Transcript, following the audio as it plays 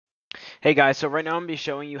Hey guys, so right now I'm going to be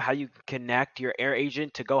showing you how you can connect your air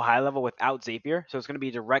agent to Go High Level without Zapier. So it's going to be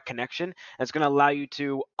a direct connection. And it's going to allow you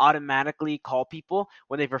to automatically call people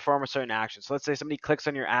when they perform a certain action. So let's say somebody clicks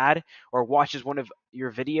on your ad or watches one of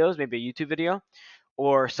your videos, maybe a YouTube video,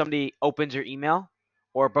 or somebody opens your email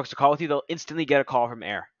or books a call with you, they'll instantly get a call from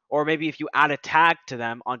air. Or maybe if you add a tag to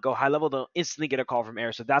them on Go High Level, they'll instantly get a call from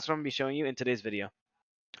air. So that's what I'm going to be showing you in today's video.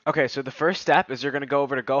 Okay, so the first step is you're going to go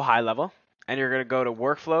over to Go High Level and you're going to go to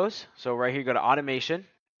workflows. So right here, go to automation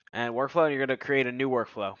and workflow, and you're going to create a new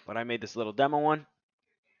workflow. But I made this little demo one.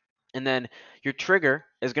 And then your trigger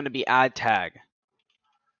is going to be add tag.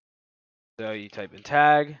 So you type in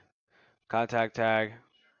tag, contact tag,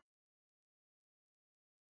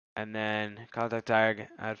 and then contact tag,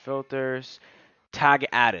 add filters, tag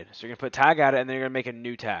added. So you're going to put tag added, and then you're going to make a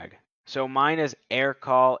new tag. So mine is air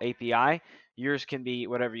call API. Yours can be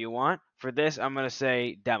whatever you want. For this, I'm going to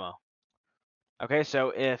say demo. Okay, so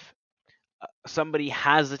if somebody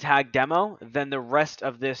has the tag demo, then the rest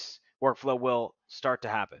of this workflow will start to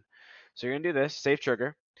happen. So you're going to do this, save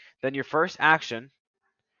trigger. Then your first action is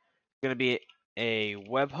going to be a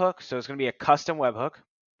webhook. So it's going to be a custom webhook.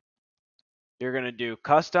 You're going to do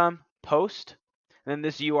custom post, and then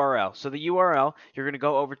this URL. So the URL, you're going to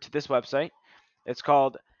go over to this website. It's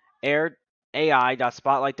called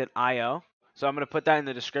ai.spotlight.io. So I'm going to put that in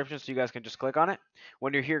the description so you guys can just click on it.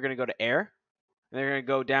 When you're here, you're going to go to air. And they're going to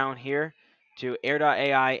go down here to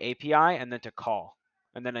air.ai API and then to call,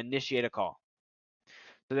 and then initiate a call.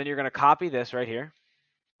 So then you're going to copy this right here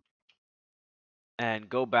and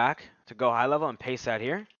go back to Go High Level and paste that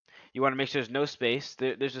here. You want to make sure there's no space.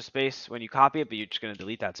 There's a space when you copy it, but you're just going to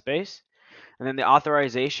delete that space. And then the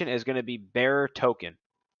authorization is going to be bearer token.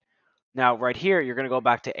 Now right here, you're going to go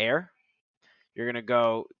back to air. You're going to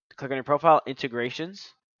go click on your profile,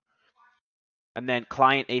 integrations, and then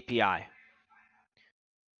client API.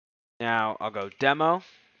 Now I'll go demo,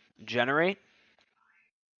 generate.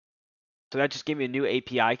 So that just gave me a new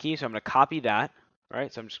API key. So I'm going to copy that.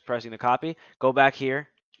 Right. So I'm just pressing the copy. Go back here,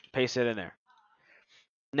 paste it in there.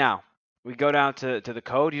 Now we go down to the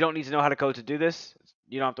code. You don't need to know how to code to do this.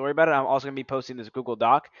 You don't have to worry about it. I'm also going to be posting this Google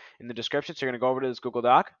Doc in the description. So you're going to go over to this Google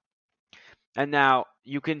Doc. And now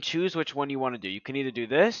you can choose which one you want to do. You can either do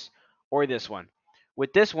this or this one.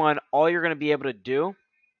 With this one, all you're going to be able to do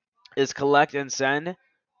is collect and send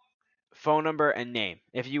phone number and name.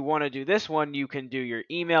 If you want to do this one, you can do your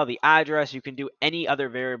email, the address, you can do any other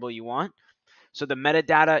variable you want. So the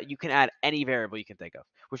metadata, you can add any variable you can think of,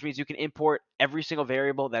 which means you can import every single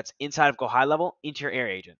variable that's inside of Go High Level into your air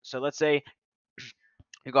agent. So let's say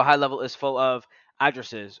your Go High Level is full of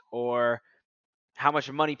addresses or how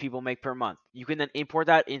much money people make per month. You can then import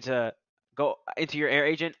that into your air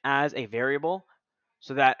agent as a variable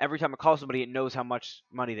so that every time I call somebody, it knows how much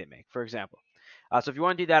money they make, for example. So if you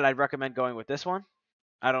want to do that, I'd recommend going with this one.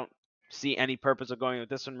 I don't see any purpose of going with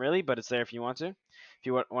this one really, but it's there if you want to. If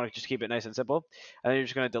you want to just keep it nice and simple. And then you're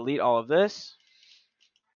just going to delete all of this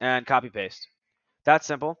and copy paste. That's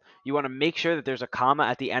simple. You want to make sure that there's a comma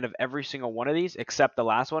at the end of every single one of these except the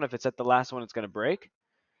last one. If it's at the last one, it's going to break.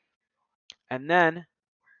 And then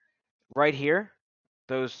right here,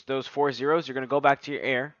 those 4 zeros, you're going to go back to your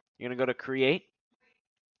air. You're going to go to create.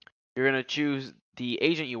 You're going to choose the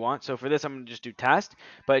agent you want. So for this, I'm going to just do test.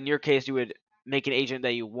 But in your case, you would make an agent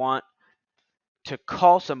that you want to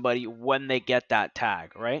call somebody when they get that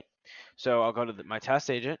tag, right? So I'll go to my test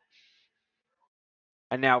agent.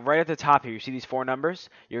 And now right at the top here, you see these 4 numbers?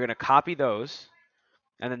 You're going to copy those,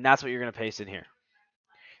 and then that's what you're going to paste in here.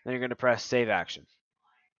 Then you're going to press save action.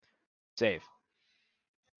 Save.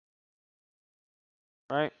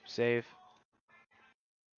 All right, save.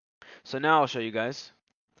 So now I'll show you guys.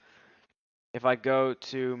 If I go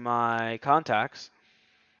to my contacts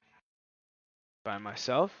by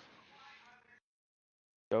myself,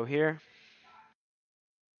 go here,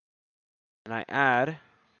 and I add,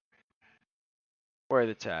 where are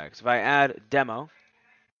the tags? If I add demo,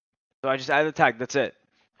 so I just add the tag, that's it.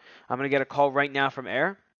 I'm going to get a call right now from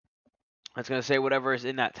air. It's going to say whatever is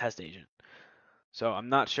in that test agent. So I'm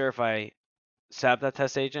not sure if I set up that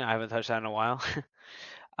test agent. I haven't touched that in a while.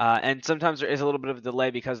 And sometimes there is a little bit of a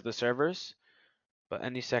delay because of the servers. But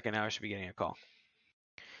any second now I should be getting a call.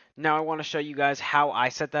 Now I want to show you guys how I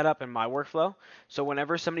set that up in my workflow. So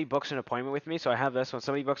whenever somebody books an appointment with me, so I have this, when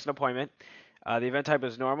somebody books an appointment, the event type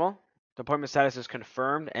is normal, the appointment status is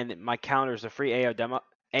confirmed, and my calendar is a free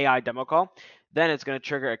AI demo call, then it's going to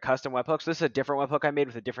trigger a custom webhook. So this is a different webhook I made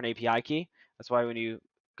with a different API key. That's why when you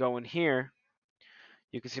go in here,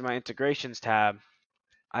 you can see my integrations tab.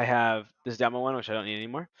 I have this demo one, which I don't need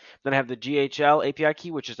anymore. Then I have the GHL API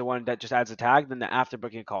key, which is the one that just adds a tag, then the after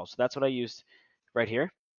booking call. So that's what I used right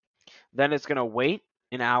here. Then it's going to wait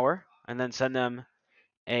an hour and then send them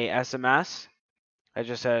a SMS that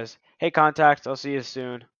just says, hey, contact, I'll see you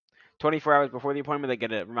soon. 24 hours before the appointment, they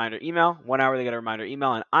get a reminder email. 1 hour, they get a reminder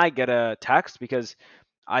email. And I get a text because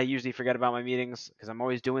I usually forget about my meetings because I'm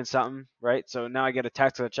always doing something, right? So now I get a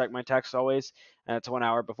text. I check my text always, and it's 1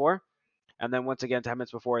 hour before. And then once again, 10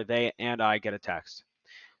 minutes before, they and I get a text.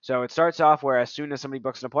 So it starts off where as soon as somebody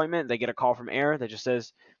books an appointment, they get a call from Air that just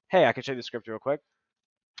says, hey, I can show you the script real quick.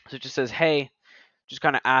 So it just says, hey, just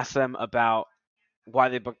kind of ask them about why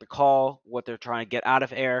they booked the call, what they're trying to get out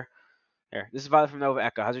of Air. There. This is Violet from Nova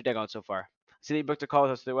Echo. How's your day going so far? See that you booked a call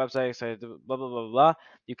to the website, so blah, blah, blah, blah.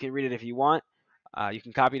 You can read it if you want. You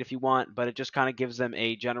can copy it if you want, but it just kind of gives them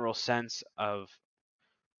a general sense of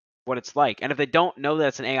what it's like. And if they don't know that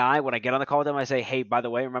it's an AI, when I get on the call with them, I say, hey, by the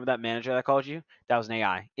way, remember that manager that called you? That was an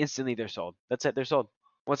AI. Instantly, they're sold. That's it. They're sold.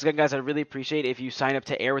 Once again, guys, I'd really appreciate if you sign up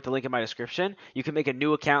to Air with the link in my description. You can make a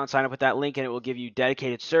new account and sign up with that link, and it will give you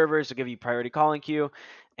dedicated servers. It'll give you priority calling queue,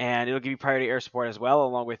 and it'll give you priority Air support as well,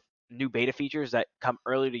 along with new beta features that come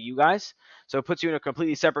early to you guys. So it puts you in a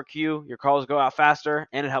completely separate queue. Your calls go out faster,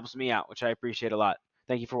 and it helps me out, which I appreciate a lot.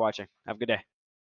 Thank you for watching. Have a good day.